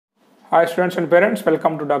Hi students and parents,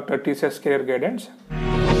 welcome to Dr. TCS Career Guidance.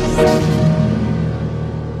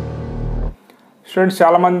 Students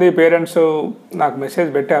చాలామంది parents నాకు message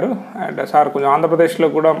పెట్టారు and sir కొంచెం ఆంధ్రప్రదేశ్లో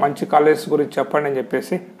కూడా మంచి కాలేజెస్ గురించి చెప్పండి అని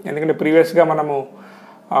చెప్పేసి. ఎందుకంటే ప్రీవియస్గా మనము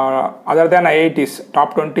other than IITs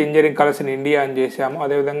top 20 engineering college in India అని చేసాము.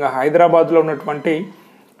 అదేవిధంగా హైదరాబాద్లో ఉన్నటువంటి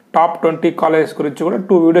టాప్ 20 కాలేజెస్ గురించి కూడా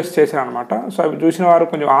 2 వీడియోస్ చేశాను అనమాట. సో అవి చూసిన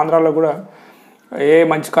వారు కొంచెం ఆంధ్రాలో కూడా ఏ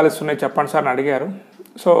మంచి కాలేజెస్ ఉన్నాయి చెప్పండి సార్ అని అడిగారు.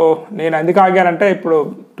 సో నేను ఎందుకు ఆగానంటే ఇప్పుడు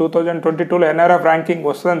 2022లో NIRF ర్యాంకింగ్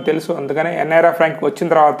వస్తుందని తెలుసు, అందుకని NIRF ర్యాంకింగ్ వచ్చిన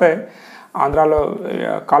తర్వాతే ఆంధ్రాలో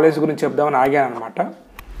కాలేజ్ గురించి చెప్దామని ఆగాను అనమాట.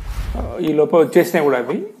 ఈ లోపల వచ్చేసినాయి కూడా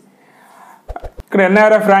అవి. ఇక్కడ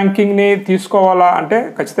NIRF ర్యాంకింగ్ని తీసుకోవాలా అంటే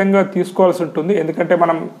ఖచ్చితంగా తీసుకోవాల్సి ఉంటుంది, ఎందుకంటే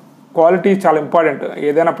మనం క్వాలిటీ చాలా ఇంపార్టెంట్.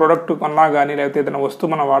 ఏదైనా ప్రోడక్ట్ కొన్నా కానీ లేకపోతే ఏదైనా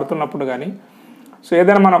వస్తువు మనం వాడుతున్నప్పుడు కానీ సో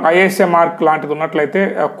ఏదైనా మనం ISA మార్క్ లాంటిది ఉన్నట్లయితే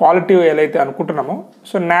క్వాలిటీ ఏదైతే అనుకుంటున్నామో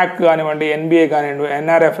సో NAC కానివ్వండి, NBA కానివ్వండి,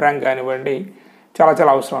 NIRF ర్యాంక్ కానివ్వండి చాలా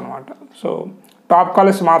చాలా అవసరం అనమాట. సో టాప్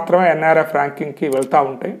కాలేజ్ మాత్రమే NIRF ర్యాంకింగ్కి వెళ్తూ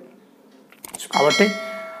ఉంటాయి కాబట్టి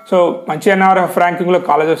సో మంచి NIRF ర్యాంకింగ్లో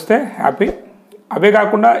కాలేజ్ వస్తే హ్యాపీ. అవే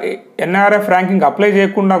కాకుండా NIRF ర్యాంకింగ్ అప్లై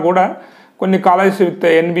చేయకుండా కూడా కొన్ని colleges with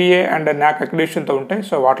NBA and NAC అక్రిడిటేషన్తో ఉంటాయి.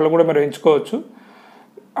 సో వాటిలో కూడా మీరు ఎంచుకోవచ్చు.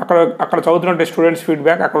 అక్కడ చదువుతున్నట్టు స్టూడెంట్స్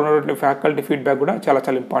ఫీడ్బ్యాక్, అక్కడ ఉన్నటువంటి ఫ్యాకల్టీ ఫీడ్బ్యాక్ కూడా చాలా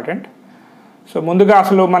చాలా ఇంపార్టెంట్. సో ముందుగా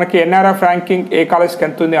అసలు మనకి NIRF ర్యాంకింగ్ ఏ కాలేజ్కి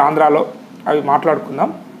ఎంత ఉంది ఆంధ్రాలో అవి మాట్లాడుకుందాం.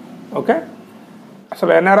 ఓకే,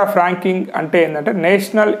 అసలు NIRF ర్యాంకింగ్ అంటే ఏంటంటే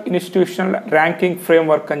నేషనల్ ఇన్స్టిట్యూషనల్ ర్యాంకింగ్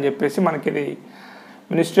ఫ్రేమ్వర్క్ అని చెప్పేసి మనకి ఇది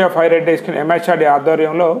ministry of higher education MHRD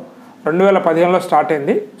ఆధ్వర్యంలో 2015లో స్టార్ట్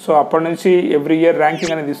అయింది. సో అప్పటి నుంచి ఎవ్రీ ఇయర్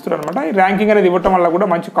ర్యాంకింగ్ అనేది ఇస్తున్నారు అనమాట. ఈ ర్యాంకింగ్ అనేది ఇవ్వటం వల్ల కూడా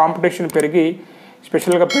మంచి కాంపిటీషన్ పెరిగి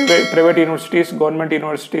స్పెషల్గా private universities, government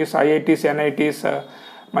universities, IITs, NITs,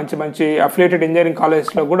 మంచి మంచి అఫిలియేటెడ్ ఇంజనీరింగ్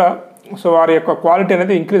కాలేజెస్లో కూడా సో వారి యొక్క క్వాలిటీ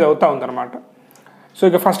అనేది ఇంక్రీజ్ అవుతూ ఉందన్నమాట. సో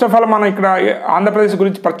ఇక ఫస్ట్ ఆఫ్ ఆల్ మనం ఇక్కడ ఆంధ్రప్రదేశ్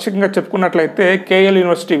గురించి ప్రత్యేకంగా చెప్పుకున్నట్లయితే KL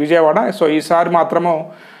యూనివర్సిటీ విజయవాడ. సో ఈసారి మాత్రము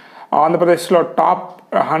ఆంధ్రప్రదేశ్లో టాప్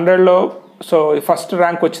 100లో సో ఫస్ట్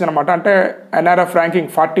ర్యాంక్ వచ్చిందనమాట. అంటే NIRF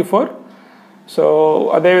ర్యాంకింగ్ 44. సో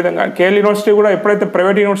అదేవిధంగా KL యూనివర్సిటీ కూడా ఎప్పుడైతే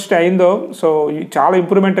ప్రైవేట్ యూనివర్సిటీ అయిందో సో చాలా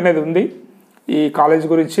ఇంప్రూవ్మెంట్ అనేది ఉంది ఈ కాలేజ్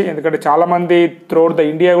గురించి. ఎందుకంటే చాలామంది త్రూఅవుట్ ద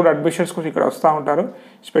ఇండియా కూడా అడ్మిషన్స్ కోసం ఇక్కడ వస్తూ ఉంటారు.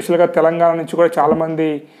 స్పెషల్గా తెలంగాణ నుంచి కూడా చాలామంది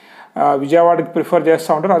విజయవాడకి ప్రిఫర్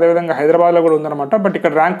చేస్తూ ఉంటారు. అదేవిధంగా హైదరాబాద్లో కూడా ఉందన్నమాట. బట్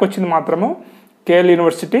ఇక్కడ ర్యాంక్ వచ్చింది మాత్రము KL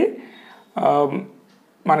యూనివర్సిటీ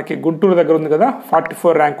మనకి గుంటూరు దగ్గర ఉంది కదా,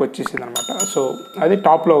 44 ర్యాంక్ వచ్చేసింది అనమాట. సో అది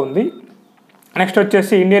టాప్లో ఉంది. నెక్స్ట్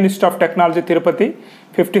వచ్చేసి Indian institute of technology Tirupati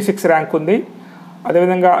 56 rank ఉంది.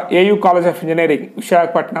 అదేవిధంగా AU college of engineering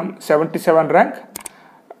Visakhapatnam 77 rank.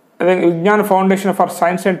 అదే Vignan foundation for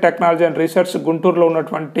science and technology and research గుంటూరులో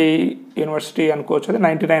ఉన్నటువంటి యూనివర్సిటీ అనుకోవచ్చు, అది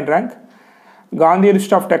 99 rank. Gandhi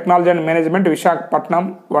institute of technology and management Visakhapatnam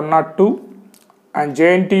 102. And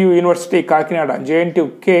JNTU university Kakinada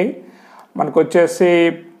JNTUK మనకు వచ్చేసి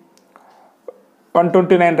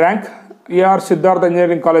 129 rank. Siddhartha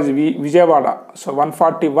engineering college Vijayawada so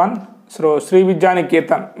 141. So Shri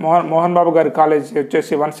Vidyanikethan Mohan Babu గారి కాలేజ్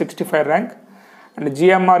వచ్చేసి 165 ర్యాంక్. అండ్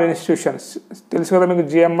GMR ఇన్స్టిట్యూషన్స్ తెలుసు కదా మీకు,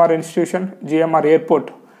 GMR ఎయిర్పోర్ట్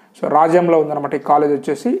సో రాజ్యంలో ఉందన్నమాట ఈ కాలేజ్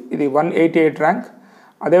వచ్చేసి, ఇది 188 ర్యాంక్.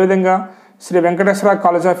 అదేవిధంగా Shri Venkateswara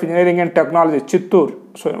college of engineering and technology Chittoor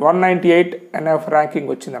so 198 NIRF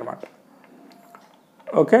ranking వచ్చిందనమాట.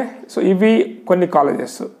 ఓకే, సో ఇవి కొన్ని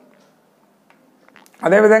కాలేజెస్.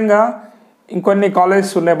 అదేవిధంగా ఇంకొన్ని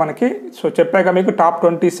కాలేజెస్ ఉన్నాయి మనకి. సో చెప్పాక మీకు టాప్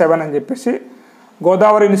 27 అని చెప్పేసి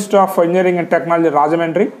Godavari institute of engineering and technology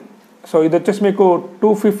Rajahmundry. So ఇది వచ్చేసి మీకు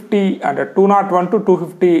 250 అంటే 201 to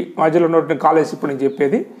 250 మధ్యలో ఉన్నటువంటి కాలేజ్ ఇప్పుడు నేను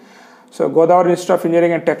చెప్పేది. So Godavari institute of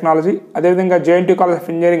engineering and technology, అదేవిధంగా JNTU college of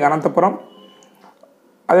engineering Anantapuram,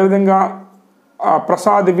 అదేవిధంగా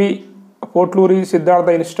Prasad Potluri Siddhartha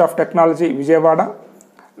institute of technology Vijayawada,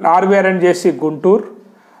 RVRNJC Guntur,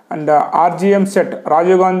 and RGM set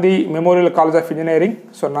Rajiv Gandhi memorial college of engineering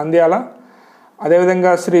so Nandyal,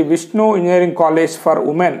 అదేవిధంగా Shri Vishnu engineering college for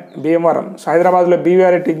women Bhimavaram. So హైదరాబాద్లో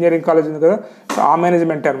BVRT ఇంజనీరింగ్ కాలేజ్ ఉంది కదా, so ఆ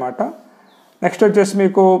management అనమాట. Next వచ్చేసి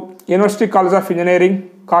మీకు university college of engineering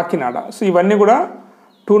Kakinada. So ఇవన్నీ కూడా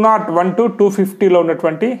 201 to 250లో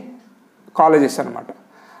ఉన్నటువంటి కాలేజెస్ అనమాట.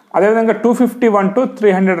 అదేవిధంగా 251 to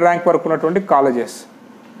 300 ర్యాంక్ వరకు ఉన్నటువంటి కాలేజెస్.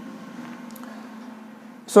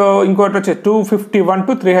 సో ఇంకోటి వచ్చేసి 251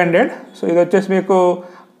 to 300. సో ఇది వచ్చేసి మీకు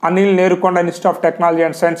Anil నేరుకొండ institute of technology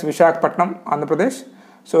and science Visakhapatnam Andhra Pradesh.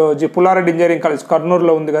 So Pulla Reddy engineering college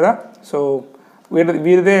కర్నూలులో ఉంది కదా, సో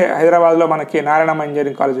వీరిదే హైదరాబాద్లో మనకి నారాయణమ్మ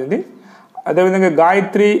ఇంజనీరింగ్ కాలేజ్ ఉంది. అదేవిధంగా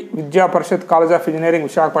గాయత్రి విద్యా పరిషత్ college of engineering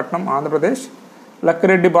Visakhapatnam Andhra Pradesh,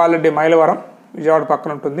 Lakkireddy Bala Reddy Mylavaram Vijayawada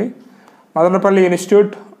పక్కన ఉంటుంది, మదనపల్లి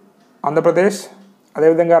ఇన్స్టిట్యూట్ ఆంధ్రప్రదేశ్,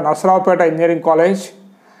 అదేవిధంగా నర్సరావుపేట ఇంజనీరింగ్ కాలేజ్,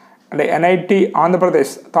 అంటే ఎన్ఐటి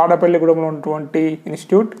ఆంధ్రప్రదేశ్ తాడపల్లిగూడెంలో ఉన్నటువంటి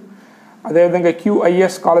ఇన్స్టిట్యూట్, అదేవిధంగా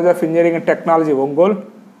QIS college of engineering and technology Ongole,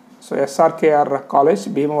 so SRKR college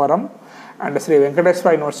Bhimavaram, and Shri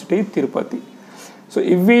Venkateswara university Tirupati. So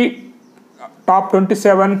ఇవి top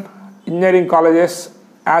 27 engineering colleges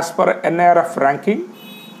as per NIRF ranking.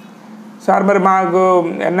 Sir మరి మాకు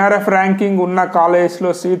NIRF ర్యాంకింగ్ ఉన్న కాలేజ్లో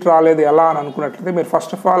సీట్ రాలేదు ఎలా అని అనుకున్నట్లయితే మీరు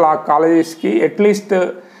ఫస్ట్ ఆఫ్ ఆల్ ఆ కాలేజెస్కి అట్లీస్ట్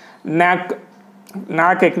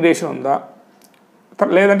నాక్ అక్రిడేషన్ ఉందా,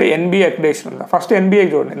 లేదంటే NBA అక్రిడేషన్ ఉందా. ఫస్ట్ NBA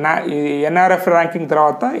చూడండి. ఈ NIRF ర్యాంకింగ్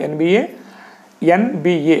తర్వాత NBA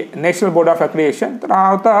national board of accreditation,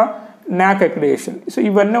 తర్వాత NAC అక్రిడేషన్. సో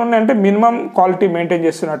ఇవన్నీ ఉన్నాయంటే మినిమం క్వాలిటీ మెయింటైన్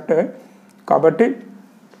చేస్తున్నట్టే. కాబట్టి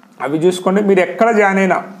అవి చూసుకోండి. మీరు ఎక్కడ జాయిన్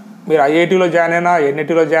అయినా, మీరు IITలో జాయిన్ అయినా,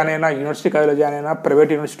 NITలో జాయిన్ అయినా, యూనివర్సిటీ కాలేజ్లో జాయిన్ అయినా,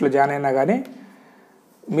 ప్రైవేట్ యూనివర్సిటీలో జాయిన్ అయినా కానీ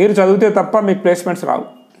మీరు చదివితే తప్ప మీకు ప్లేస్మెంట్స్ రావు.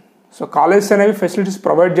 సో కాలేజెస్ అనేవి ఫెసిలిటీస్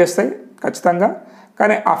ప్రొవైడ్ చేస్తాయి ఖచ్చితంగా,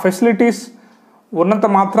 కానీ ఆ ఫెసిలిటీస్ ఉన్నంత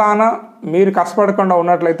మాత్రాన మీరు కష్టపడకుండా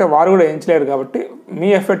ఉన్నట్లయితే వారు కూడా ఎంచలేరు. కాబట్టి మీ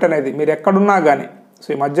ఎఫర్ట్ అనేది మీరు ఎక్కడున్నా కానీ, సో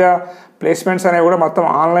ఈ మధ్య ప్లేస్మెంట్స్ అనేవి కూడా మొత్తం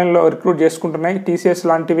ఆన్లైన్లో రిక్రూట్ చేసుకుంటున్నాయి. TCS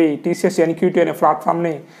లాంటివి, TCS NQT అనే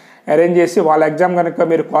ప్లాట్ఫామ్ని అరేంజ్ చేసి వాళ్ళ ఎగ్జామ్ కనుక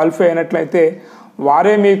మీరు క్వాలిఫై అయినట్లయితే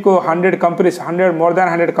వారే మీకు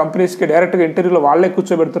 100 కంపెనీస్కి డైరెక్ట్గా ఇంటర్వ్యూలో వాళ్ళే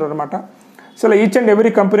కూర్చోబెడుతున్నారు అనమాట. So each and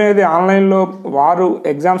every company అనేది ఆన్లైన్లో వారు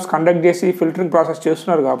ఎగ్జామ్స్ కండక్ట్ చేసి ఫిల్టరింగ్ ప్రాసెస్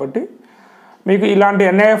చేస్తున్నారు. కాబట్టి మీకు ఇలాంటి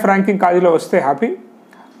NIRF ర్యాంకింగ్ కాలేజీలో వస్తే హ్యాపీ.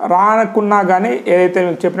 రానుకున్నా కానీ ఏదైతే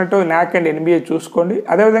మీకు చెప్పినట్టు NAC అండ్ NBA చూసుకోండి.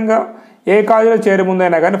 అదేవిధంగా ఏ కాలేజీలో చేరే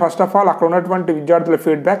ముందైనా కానీ ఫస్ట్ ఆఫ్ ఆల్ అక్కడ ఉన్నటువంటి విద్యార్థుల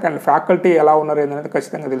ఫీడ్బ్యాక్ అండ్ ఫ్యాకల్టీ ఎలా ఉన్నారు అనేది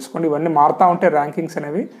ఖచ్చితంగా తెలుసుకోండి. ఇవన్నీ మారుతూ ఉంటాయి ర్యాంకింగ్స్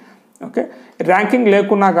అనేవి. ఓకే, ర్యాంకింగ్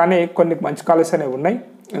లేకున్నా కానీ కొన్ని మంచి కాలేజెస్ అనేవి ఉన్నాయి.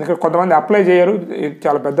 ఎందుకంటే కొంతమంది అప్లై చేయరు, ఇది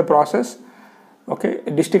చాలా పెద్ద ప్రాసెస్. ఓకే,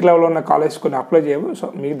 డిస్ట్రిక్ట్ లెవెల్లో ఉన్న కాలేజ్ కొన్ని అప్లై చేయవు. సో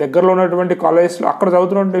మీ దగ్గరలో ఉన్నటువంటి కాలేజెస్లో అక్కడ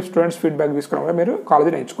చదువుతున్నటువంటి స్టూడెంట్స్ ఫీడ్బ్యాక్ తీసుకుని కూడా మీరు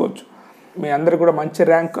కాలేజీని ఎంచుకోవచ్చు. మీ అందరికీ కూడా మంచి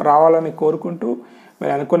ర్యాంక్ రావాలని కోరుకుంటూ,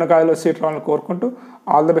 మీరు అనుకున్న కాలేజీలో సీట్ రావాలని కోరుకుంటూ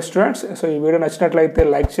all the best students. So ఈ వీడియో నచ్చినట్లయితే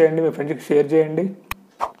లైక్ చేయండి, మీ ఫ్రెండ్స్కి షేర్ చేయండి.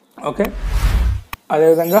 ఓకే,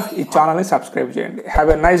 అదేవిధంగా ఈ ఛానల్ని సబ్స్క్రైబ్ చేయండి.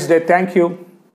 Have a nice day. Thank you.